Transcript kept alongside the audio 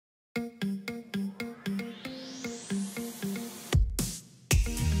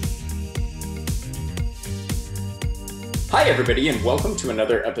Hi, everybody, and welcome to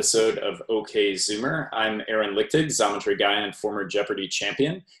another episode of Ok Xoomer. I'm Aaron Lichtig, Xometry guy and former Jeopardy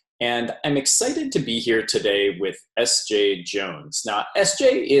champion, and I'm excited to be here today with S.J. Jones. Now,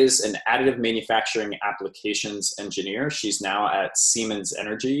 S.J. is an additive manufacturing applications engineer. She's now at Siemens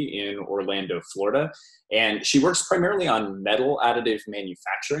Energy in Orlando, Florida, and she works primarily on metal additive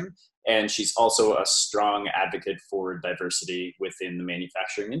manufacturing, and she's also a strong advocate for diversity within the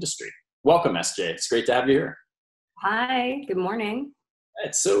manufacturing industry. Welcome, S.J. It's great to have you here. Hi, good morning.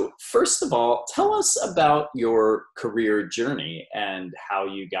 Right, so first of all, tell us about your career journey and how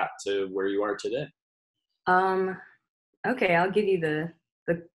you got to where you are today. Okay, I'll give you the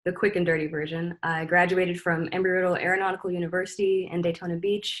quick and dirty version. I graduated from Embry-Riddle Aeronautical University in Daytona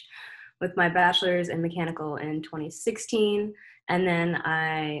Beach with my bachelor's in mechanical in 2016. And then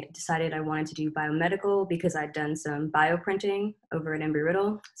I decided I wanted to do biomedical because I'd done some bioprinting over at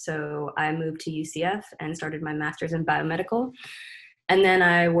Embry-Riddle. So I moved to UCF and started my master's in biomedical. And then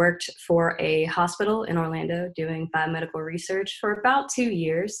I worked for a hospital in Orlando doing biomedical research for about 2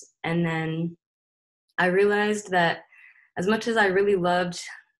 years. And then I realized that as much as I really loved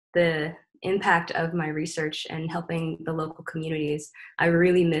the impact of my research and helping the local communities, I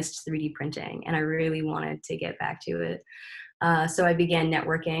really missed 3D printing and I really wanted to get back to it. So I began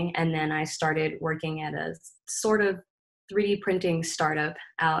networking, and then I started working at a sort of 3D printing startup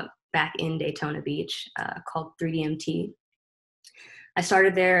out back in Daytona Beach called 3DMT. I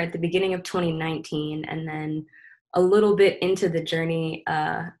started there at the beginning of 2019, and then a little bit into the journey,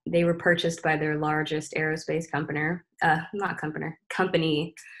 they were purchased by their largest aerospace company,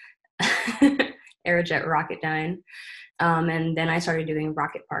 Aerojet Rocketdyne. And then I started doing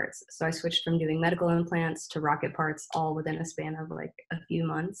rocket parts. So I switched from doing medical implants to rocket parts all within a span of like a few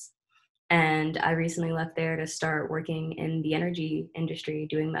months. And I recently left there to start working in the energy industry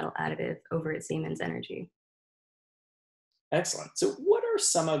doing metal additive over at Siemens Energy. Excellent. So what are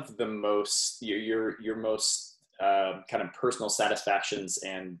some of the your most kind of personal satisfactions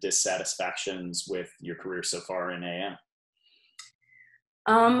and dissatisfactions with your career so far in AM?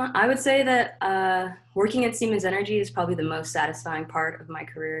 I would say that working at Siemens Energy is probably the most satisfying part of my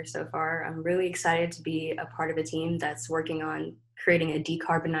career so far. I'm really excited to be a part of a team that's working on creating a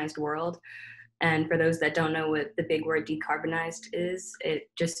decarbonized world. And for those that don't know what the big word decarbonized is, it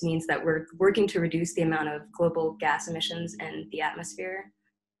just means that we're working to reduce the amount of global gas emissions in the atmosphere,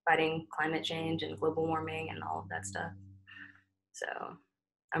 fighting climate change and global warming and all of that stuff. So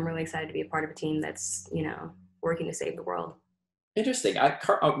I'm really excited to be a part of a team that's, working to save the world. Interesting.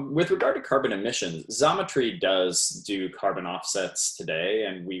 With regard to carbon emissions, Xometry does do carbon offsets today,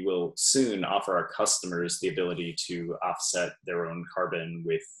 and we will soon offer our customers the ability to offset their own carbon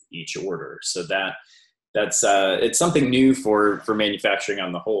with each order. So that's it's something new for manufacturing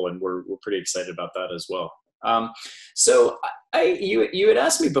on the whole, and we're pretty excited about that as well. So you had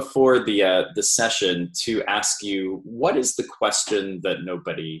asked me before the session to ask you, what is the question that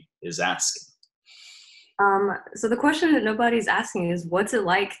nobody is asking? So the question that nobody's asking is, what's it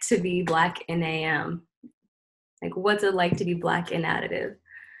like to be Black in AM? Like, what's it like to be Black in additive?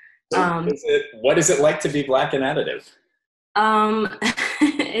 So what is it like to be Black in additive?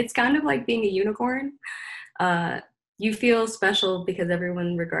 It's kind of like being a unicorn. You feel special because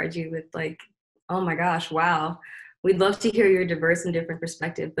everyone regards you with like, oh my gosh, wow. We'd love to hear your diverse and different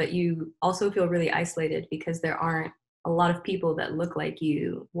perspective, but you also feel really isolated because there aren't a lot of people that look like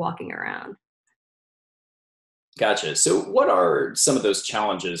you walking around. Gotcha. So what are some of those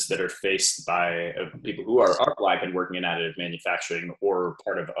challenges that are faced by people who are Black and working in additive manufacturing or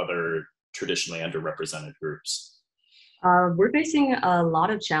part of other traditionally underrepresented groups? We're facing a lot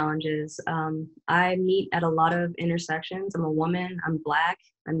of challenges. I meet at a lot of intersections. I'm a woman, I'm Black,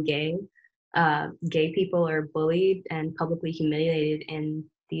 I'm gay. Gay people are bullied and publicly humiliated in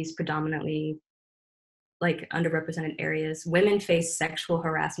these predominantly like underrepresented areas. Women face sexual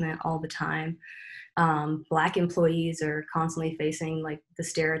harassment all the time. Black employees are constantly facing like the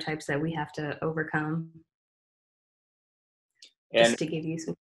stereotypes that we have to overcome. Just to give you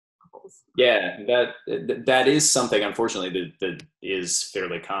some examples. Yeah, that is something, unfortunately, that is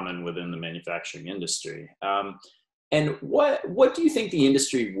fairly common within the manufacturing industry. And what do you think the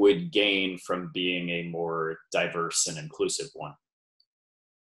industry would gain from being a more diverse and inclusive one?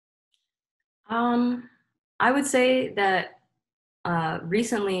 I would say that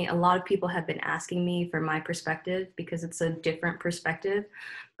recently, a lot of people have been asking me for my perspective because it's a different perspective.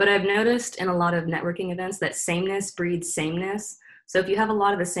 But I've noticed in a lot of networking events that sameness breeds sameness. So if you have a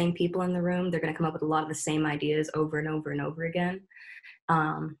lot of the same people in the room, they're going to come up with a lot of the same ideas over and over and over again.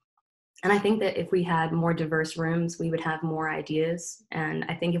 And I think that if we had more diverse rooms, we would have more ideas. And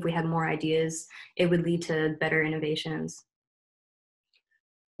I think if we had more ideas, it would lead to better innovations.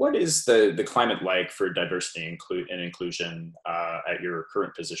 What is the climate like for diversity and inclusion at your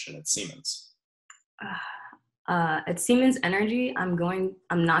current position at Siemens? At Siemens Energy, I'm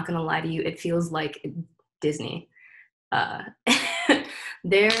not gonna lie to you, it feels like Disney. Uh,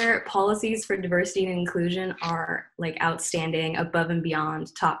 their policies for diversity and inclusion are like outstanding, above and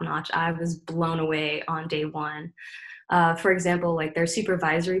beyond, top notch. I was blown away on day one. For example, like their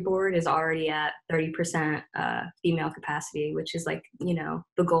supervisory board is already at 30% female capacity, which is like,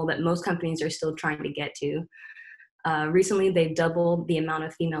 the goal that most companies are still trying to get to. Recently, they've doubled the amount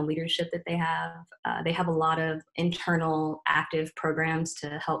of female leadership that they have. They have a lot of internal active programs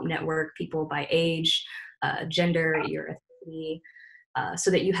to help network people by age, gender, your ethnicity,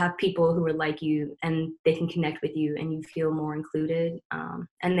 so that you have people who are like you and they can connect with you and you feel more included.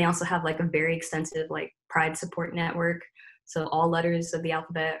 And they also have like a very extensive like pride support network. So all letters of the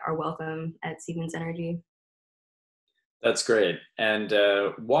alphabet are welcome at Siemens Energy. That's great. And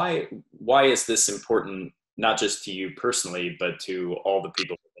why is this important, not just to you personally, but to all the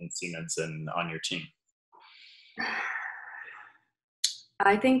people in Siemens and on your team?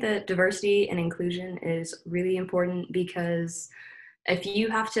 I think that diversity and inclusion is really important because if you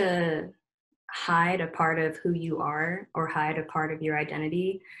have to hide a part of who you are or hide a part of your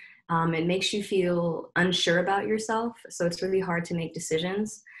identity, it makes you feel unsure about yourself. So it's really hard to make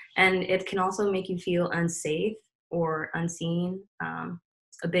decisions. And it can also make you feel unsafe or unseen,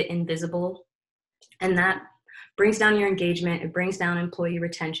 a bit invisible. And that brings down your engagement, it brings down employee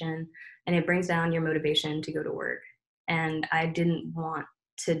retention, and it brings down your motivation to go to work. And I didn't want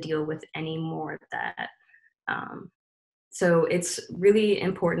to deal with any more of that. Um, so it's really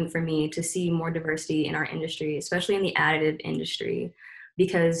important for me to see more diversity in our industry, especially in the additive industry,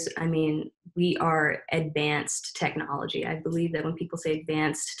 because I mean, we are advanced technology. I believe that when people say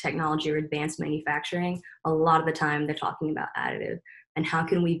advanced technology or advanced manufacturing, a lot of the time they're talking about additive. And how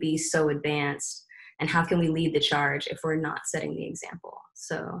can we be so advanced? And how can we lead the charge if we're not setting the example?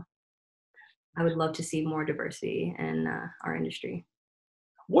 So I would love to see more diversity in our industry.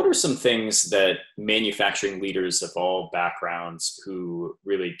 What are some things that manufacturing leaders of all backgrounds who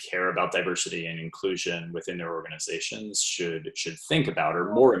really care about diversity and inclusion within their organizations should think about,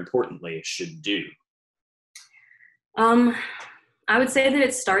 or more importantly, should do? Um, I would say that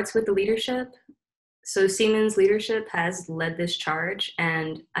it starts with the leadership. So Siemens leadership has led this charge,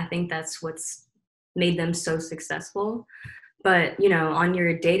 and I think that's what's made them so successful. But on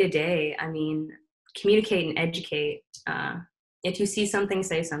your day to day, I mean, communicate and educate. If you see something,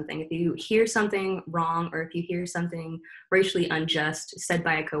 say something. If you hear something wrong, or if you hear something racially unjust said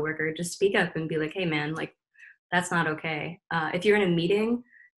by a coworker, just speak up and be like, "Hey, man, like that's not okay." If you're in a meeting,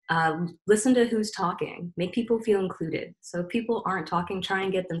 listen to who's talking. Make people feel included. So if people aren't talking, try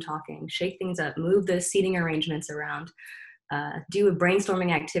and get them talking. Shake things up. Move the seating arrangements around. Do a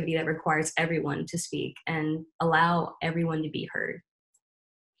brainstorming activity that requires everyone to speak and allow everyone to be heard.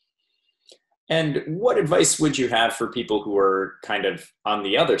 And what advice would you have for people who are kind of on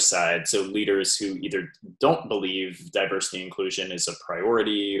the other side? So leaders who either don't believe diversity and inclusion is a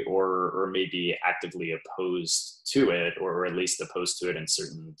priority, or maybe actively opposed to it, or at least opposed to it in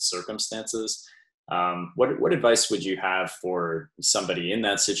certain circumstances. What advice would you have for somebody in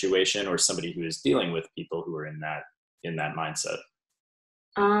that situation, or somebody who is dealing with people who are in that mindset?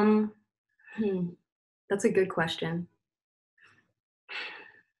 Um, hmm, that's a good question.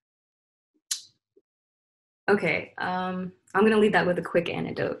 Okay, I'm gonna leave that with a quick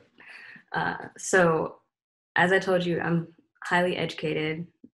anecdote. So, as I told you, I'm highly educated.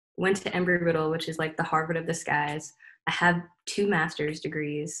 Went to Embry-Riddle, which is like the Harvard of the skies. I have 2 master's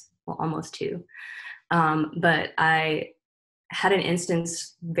degrees, well, almost two. But I had an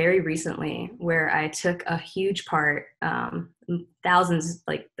instance very recently where I took a huge part, thousands,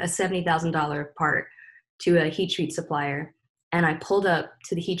 like a $70,000 part, to a heat treat supplier. And I pulled up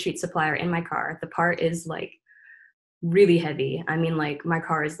to the heat treat supplier in my car. The part is like really heavy. I mean, like my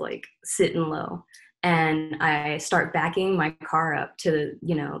car is like sitting low. And I start backing my car up to,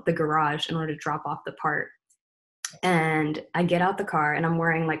 the garage in order to drop off the part. And I get out the car and I'm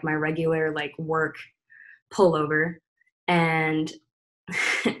wearing like my regular like work pullover. And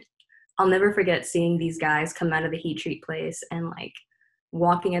I'll never forget seeing these guys come out of the heat treat place and like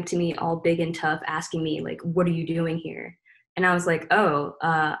walking up to me all big and tough, asking me like, "What are you doing here?" And I was like, "Oh,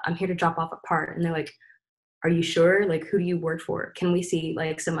 I'm here to drop off a part." And they're like, "Are you sure? Like, who do you work for? Can we see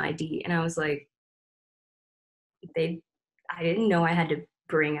like some ID?" And I was like, I didn't know I had to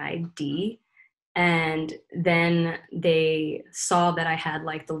bring ID. And then they saw that I had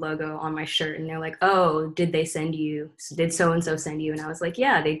like the logo on my shirt, and they're like, oh, did they send you, did so-and-so send you? And I was like,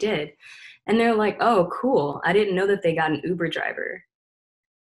 yeah, they did. And they're like, oh, cool. I didn't know that they got an Uber driver.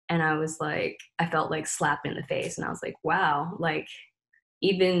 And I was like, I felt like slapped in the face. And I was like, wow, like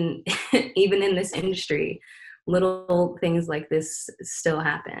even, even in this industry, little things like this still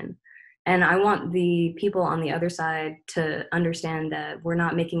happen. And I want the people on the other side to understand that we're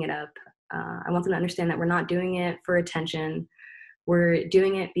not making it up. I want them to understand that we're not doing it for attention. We're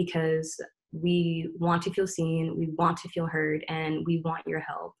doing it because we want to feel seen, we want to feel heard, and we want your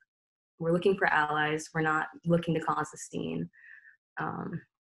help. We're looking for allies. We're not looking to cause a scene.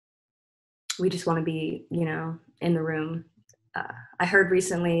 We just want to be, you know, in the room. I heard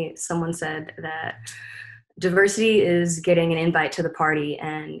recently someone said that diversity is getting an invite to the party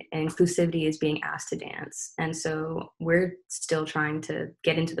and inclusivity is being asked to dance. And so we're still trying to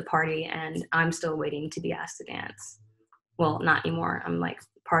get into the party, and I'm still waiting to be asked to dance. Well, not anymore. I'm like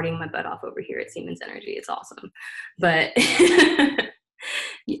partying my butt off over here at Siemens Energy. It's awesome. But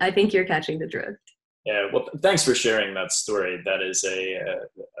I think you're catching the drift. Yeah, well, thanks for sharing that story. That is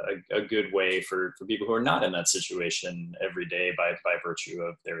a good way for people who are not in that situation every day by virtue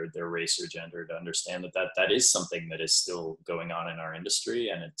of their race or gender to understand that is something that is still going on in our industry,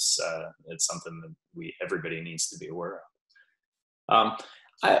 and it's something that everybody needs to be aware of.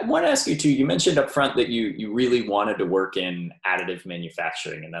 I want to ask you too, you mentioned up front that you really wanted to work in additive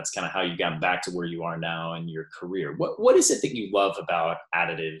manufacturing, and that's kind of how you got back to where you are now in your career. What is it that you love about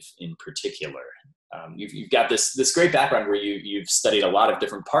additive in particular? You've got this great background where you've studied a lot of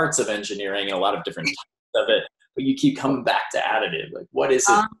different parts of engineering and a lot of different types of it, but you keep coming back to additive. Like, what is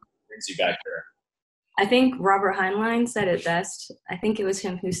it that brings you back there? I think Robert Heinlein said it best. I think it was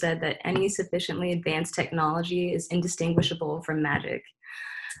him who said that any sufficiently advanced technology is indistinguishable from magic.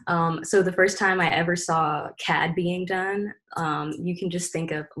 So the first time I ever saw CAD being done, you can just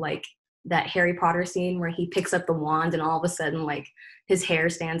think of like that Harry Potter scene where he picks up the wand and all of a sudden like his hair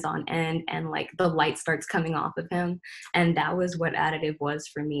stands on end and like the light starts coming off of him. And that was what additive was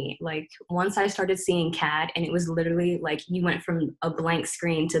for me. Like once I started seeing CAD, and it was literally like you went from a blank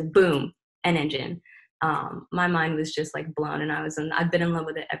screen to boom, an engine. My mind was just like blown, and I've been in love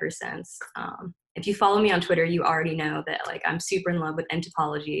with it ever since. If you follow me on Twitter, you already know that like I'm super in love with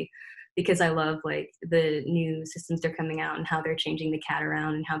topology, because I love like the new systems they're coming out and how they're changing the CAD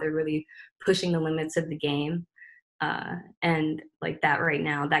around and how they're really pushing the limits of the game. And like that right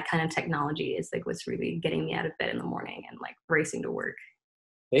now, that kind of technology is like what's really getting me out of bed in the morning and like racing to work.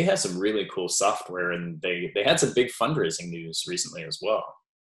 They have some really cool software, and they had some big fundraising news recently as well.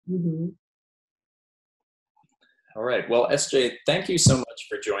 Mm-hmm. All right. Well, SJ, thank you so much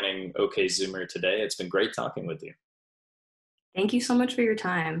for joining OK Xoomer today. It's been great talking with you. Thank you so much for your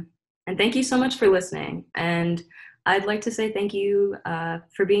time. And thank you so much for listening. And I'd like to say thank you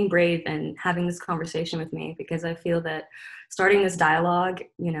for being brave and having this conversation with me, because I feel that starting this dialogue,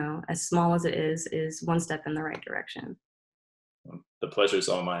 you know, as small as it is one step in the right direction. The pleasure's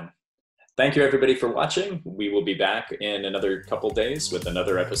all mine. Thank you, everybody, for watching. We will be back in another couple days with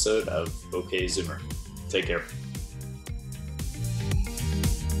another episode of OK Xoomer. Take care.